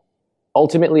 But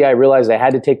ultimately, I realized I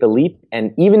had to take the leap.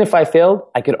 And even if I failed,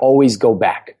 I could always go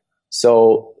back.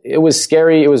 So it was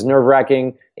scary. It was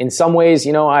nerve-wracking. In some ways,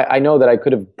 you know, I know that I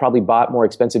could have probably bought more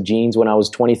expensive jeans when I was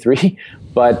 23.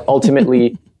 But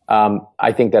ultimately,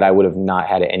 I think that I would have not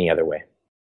had it any other way.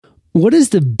 What is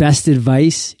the best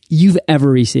advice you've ever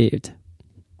received?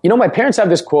 You know, my parents have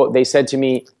this quote. They said to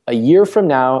me, a year from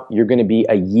now, you're going to be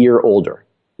a year older.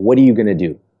 What are you going to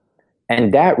do?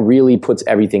 And that really puts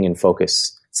everything in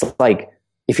focus. It's like,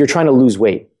 if you're trying to lose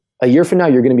weight, a year from now,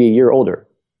 you're going to be a year older.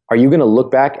 Are you going to look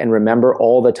back and remember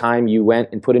all the time you went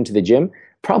and put into the gym?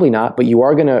 Probably not, but you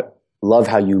are going to love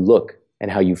how you look and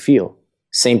how you feel.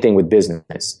 Same thing with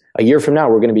business. A year from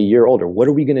now, we're going to be a year older. What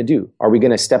are we going to do? Are we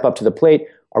going to step up to the plate?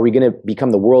 Are we going to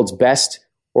become the world's best?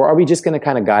 Or are we just going to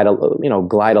kind of glide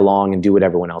along and do what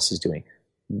everyone else is doing?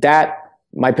 That,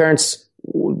 my parents,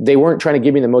 they weren't trying to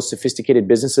give me the most sophisticated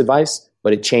business advice,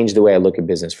 but it changed the way I look at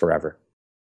business forever.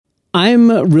 I'm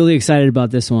really excited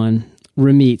about this one.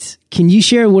 Ramit, can you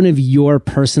share one of your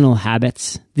personal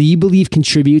habits that you believe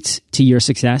contributes to your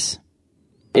success?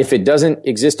 If it doesn't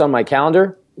exist on my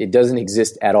calendar, it doesn't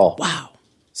exist at all. Wow.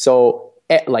 So,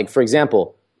 like, for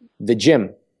example, the gym.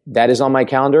 That is on my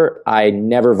calendar. I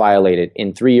never violate it.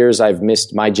 In 3 years, I've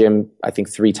missed my gym, I think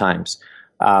 3 times.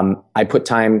 I put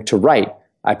time to write.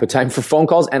 I put time for phone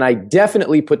calls, and I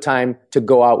definitely put time to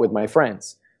go out with my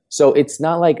friends. So it's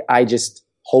not like I just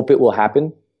hope it will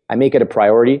happen. I make it a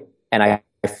priority, and I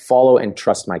follow and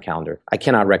trust my calendar. I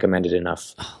cannot recommend it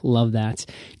enough. Love that.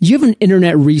 Do you have an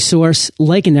internet resource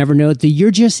like an Evernote that you're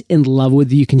just in love with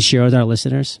that you can share with our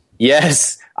listeners?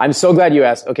 Yes. I'm so glad you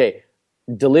asked. Okay.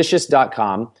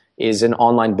 Delicious.com is an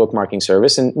online bookmarking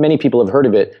service, and many people have heard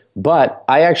of it, but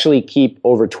I actually keep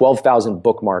over 12,000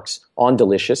 bookmarks on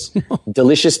Delicious.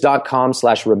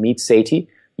 Delicious.com/Ramit Sethi.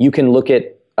 You can look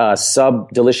at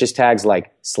sub-Delicious tags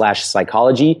like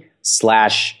 /psychology,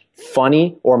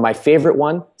 /funny, or my favorite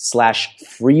one,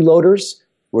 /freeloaders,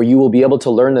 where you will be able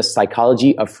to learn the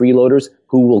psychology of freeloaders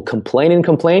who will complain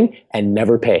and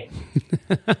never pay.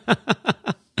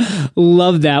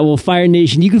 Love that. Well, Fire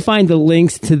Nation, you can find the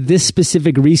links to this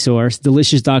specific resource,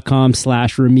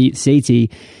 delicious.com/Ramit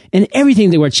Sethi, and everything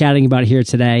that we're chatting about here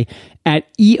today at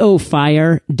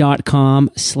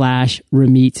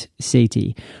eofire.com/Ramit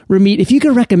Sethi. Ramit, if you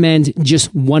could recommend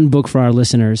just one book for our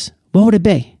listeners, what would it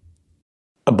be?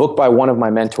 A book by one of my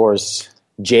mentors,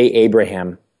 Jay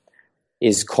Abraham,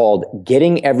 is called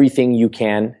Getting Everything You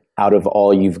Can Out of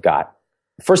All You've Got.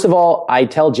 First of all, I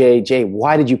tell Jay,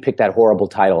 why did you pick that horrible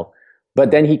title?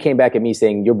 But then he came back at me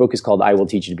saying, your book is called I Will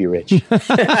Teach You to Be Rich. and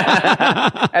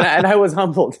I was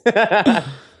humbled.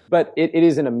 But it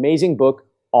is an amazing book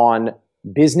on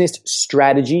business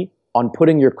strategy, on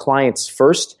putting your clients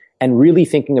first and really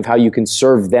thinking of how you can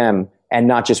serve them and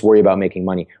not just worry about making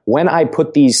money. When I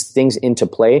put these things into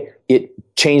play, it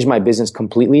changed my business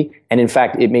completely. And in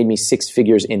fact, it made me 6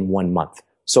 figures in 1 month.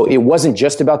 So it wasn't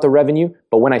just about the revenue,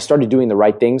 but when I started doing the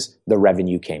right things, the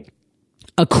revenue came.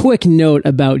 a quick note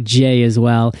about Jay as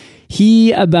well.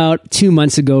 He, about 2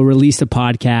 months ago, released a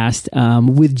podcast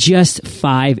with just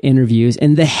 5 interviews.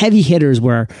 And the heavy hitters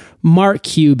were Mark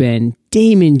Cuban,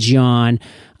 Damon John,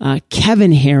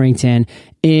 Kevin Harrington,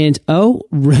 and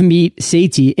Ramit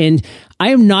Sethi. And I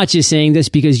am not just saying this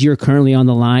because you're currently on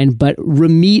the line, but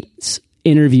Ramit's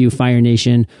interview, Fire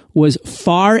Nation, was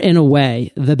far and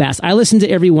away the best. I listened to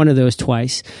every one of those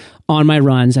twice on my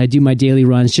runs. I do my daily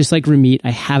runs just like Ramit. I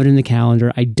have it in the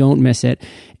calendar. I don't miss it.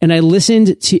 And I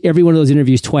listened to every one of those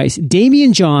interviews twice.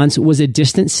 Damian John's was a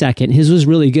distant second. His was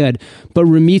really good, but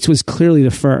Ramit's was clearly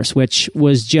the first, which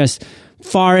was just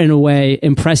far and away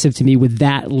impressive to me with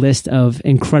that list of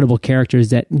incredible characters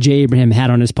that Jay Abraham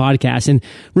had on his podcast. And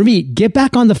Ramit, get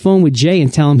back on the phone with Jay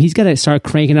and tell him he's got to start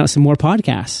cranking out some more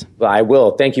podcasts. Well, I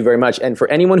will. Thank you very much. And for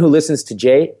anyone who listens to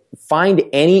Jay, find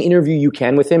any interview you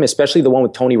can with him, especially the one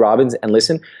with Tony Robbins, and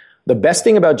listen. The best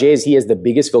thing about Jay is he has the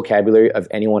biggest vocabulary of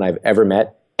anyone I've ever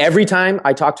met. Every time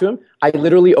I talk to him, I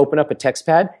literally open up a text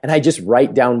pad and I just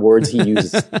write down words he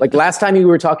uses. Like last time we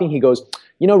were talking, he goes,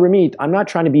 Ramit, I'm not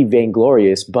trying to be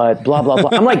vainglorious, but blah, blah, blah.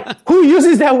 I'm like, who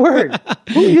uses that word?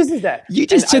 Who uses that? You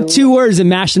just took 2 words and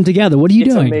mashed them together. What are you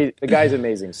doing? The guy's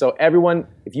amazing. So everyone,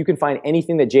 if you can find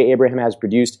anything that Jay Abraham has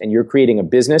produced and you're creating a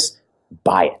business,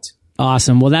 buy it.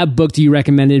 Awesome. Well, that book you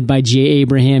recommended by Jay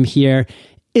Abraham here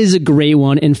is a great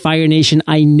one. And Fire Nation,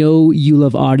 I know you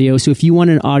love audio. So if you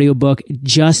want an audiobook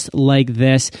just like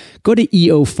this, go to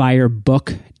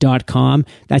eofirebook.com.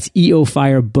 That's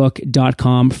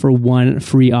eofirebook.com for one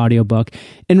free audiobook.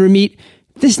 And Ramit,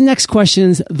 this next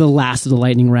question's the last of the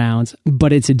lightning rounds,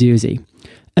 but it's a doozy.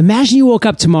 Imagine you woke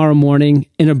up tomorrow morning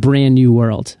in a brand new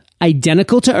world.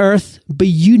 Identical to Earth, but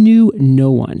you knew no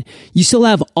one. You still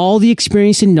have all the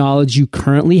experience and knowledge you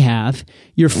currently have,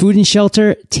 your food and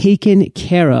shelter taken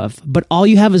care of, but all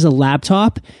you have is a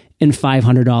laptop and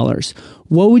 $500.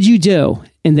 What would you do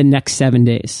in the next 7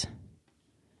 days?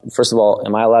 First of all,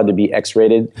 am I allowed to be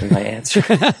X-rated in my answer?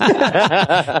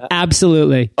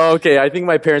 Absolutely. Okay, I think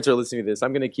my parents are listening to this.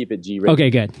 I'm going to keep it G-rated.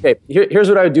 Okay, good. Okay, here's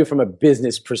what I would do from a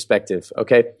business perspective,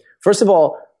 okay? First of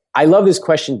all, I love this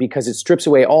question because it strips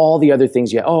away all the other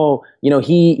things. He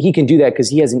can do that because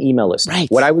he has an email list. Right.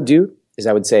 What I would do is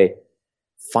I would say,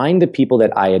 find the people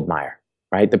that I admire,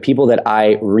 right? The people that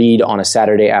I read on a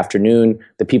Saturday afternoon,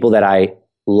 the people that I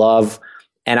love,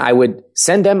 and I would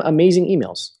send them amazing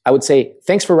emails. I would say,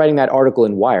 thanks for writing that article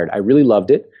in Wired. I really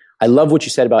loved it. I love what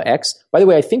you said about X. By the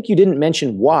way, I think you didn't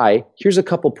mention Y. Here's a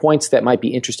couple points that might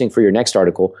be interesting for your next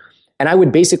article. And I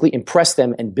would basically impress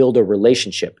them and build a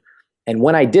relationship. And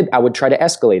when I did, I would try to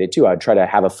escalate it too. I would try to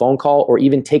have a phone call or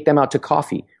even take them out to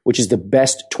coffee, which is the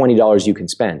best $20 you can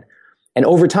spend. And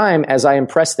over time, as I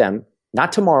impress them,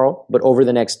 not tomorrow, but over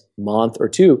the next month or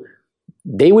two,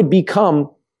 they would become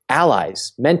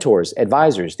allies, mentors,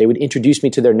 advisors. They would introduce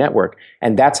me to their network.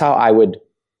 And that's how I would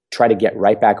try to get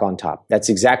right back on top. That's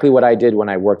exactly what I did when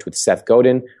I worked with Seth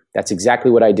Godin. That's exactly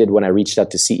what I did when I reached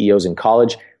out to CEOs in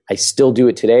college. I still do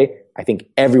it today. I think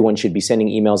everyone should be sending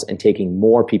emails and taking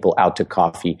more people out to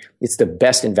coffee. It's the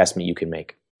best investment you can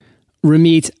make.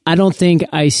 Ramit, I don't think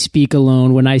I speak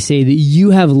alone when I say that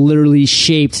you have literally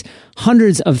shaped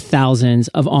hundreds of thousands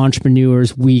of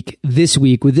entrepreneurs this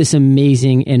week with this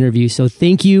amazing interview. So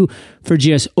thank you for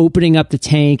just opening up the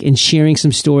tank and sharing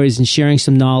some stories and sharing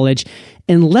some knowledge.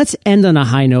 And let's end on a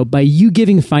high note by you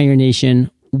giving Fire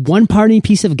Nation one parting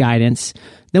piece of guidance.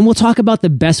 Then we'll talk about the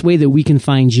best way that we can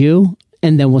find you,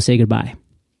 and then we'll say goodbye.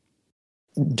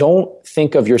 Don't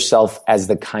think of yourself as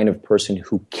the kind of person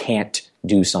who can't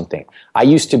do something. I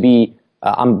used to be,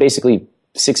 I'm basically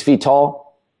 6 feet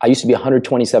tall. I used to be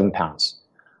 127 pounds.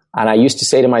 And I used to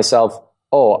say to myself,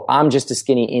 oh, I'm just a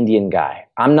skinny Indian guy.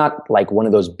 I'm not like one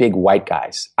of those big white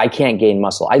guys. I can't gain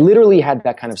muscle. I literally had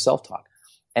that kind of self-talk.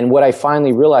 And what I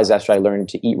finally realized after I learned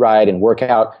to eat right and work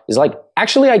out is like,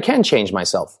 actually, I can change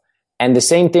myself. And the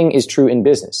same thing is true in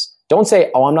business. Don't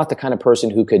say, oh, I'm not the kind of person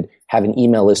who could have an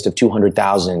email list of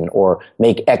 200,000 or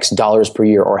make X dollars per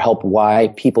year or help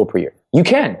Y people per year. You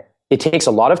can. It takes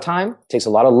a lot of time, takes a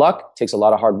lot of luck, takes a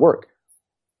lot of hard work.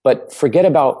 But forget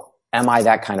about, am I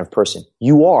that kind of person?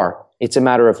 You are. It's a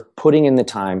matter of putting in the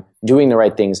time, doing the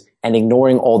right things, and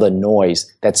ignoring all the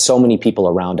noise that so many people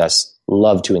around us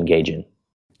love to engage in.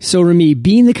 So Ramit,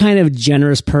 being the kind of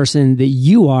generous person that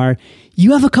you are,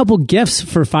 you have a couple gifts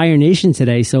for Fire Nation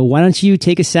today. So why don't you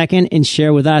take a second and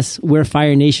share with us where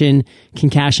Fire Nation can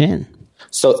cash in?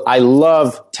 So I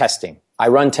love testing. I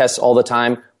run tests all the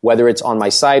time, whether it's on my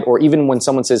site or even when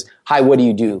someone says, hi, what do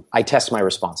you do? I test my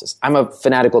responses. I'm a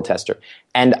fanatical tester.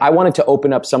 And I wanted to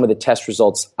open up some of the test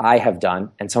results I have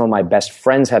done and some of my best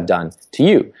friends have done to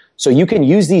you. So you can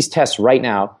use these tests right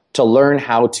now to learn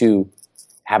how to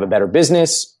have a better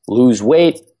business, lose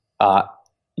weight,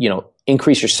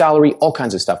 increase your salary, all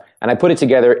kinds of stuff. And I put it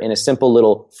together in a simple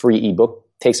little free ebook.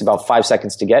 Takes about 5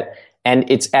 seconds to get. And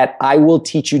it's at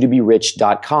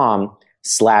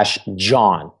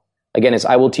iwillteachyoutoberich.com/John. Again, it's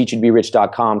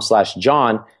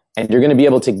iwillteachyoutoberich.com/John. And you're going to be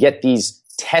able to get these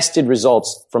tested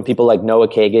results from people like Noah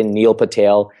Kagan, Neil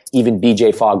Patel, even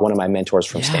BJ Fogg, one of my mentors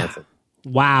from Stanford.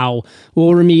 Wow. Well,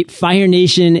 Ramit, Fire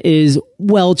Nation is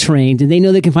well trained, and they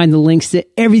know they can find the links to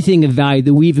everything of value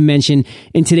that we've mentioned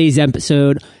in today's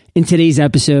episode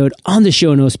on the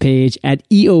show notes page at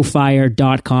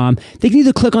eofire.com. They can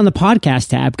either click on the podcast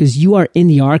tab because you are in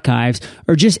the archives,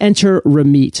 or just enter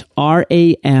Ramit,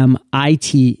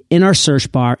 Ramit, in our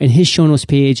search bar, and his show notes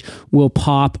page will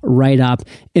pop right up.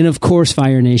 And of course,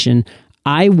 Fire Nation,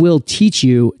 I will teach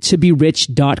you to be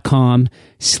rich.com/John,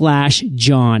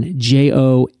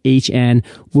 JOHN,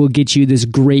 will get you this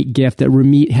great gift that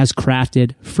Ramit has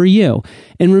crafted for you.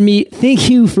 And Ramit, thank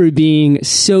you for being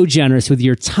so generous with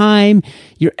your time,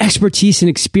 your expertise and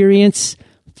experience.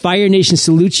 Fire Nation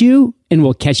salutes you, and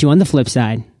we'll catch you on the flip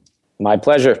side. My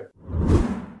pleasure.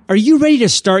 Are you ready to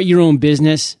start your own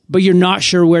business, but you're not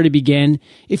sure where to begin?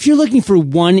 If you're looking for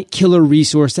one killer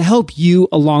resource to help you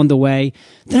along the way,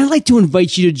 then I'd like to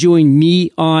invite you to join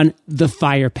me on The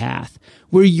Fire Path,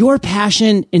 where your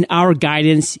passion and our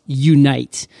guidance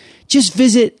unite. Just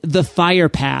visit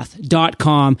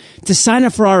thefirepath.com to sign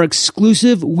up for our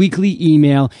exclusive weekly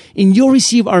email, and you'll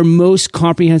receive our most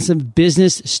comprehensive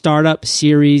business startup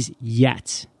series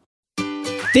yet.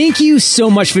 Thank you so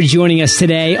much for joining us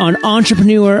today on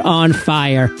Entrepreneur on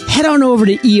Fire. Head on over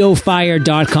to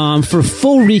eofire.com for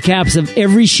full recaps of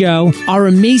every show, our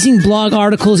amazing blog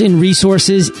articles and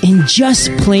resources, and just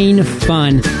plain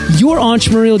fun. Your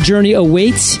entrepreneurial journey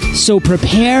awaits, so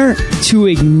prepare to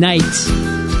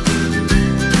ignite.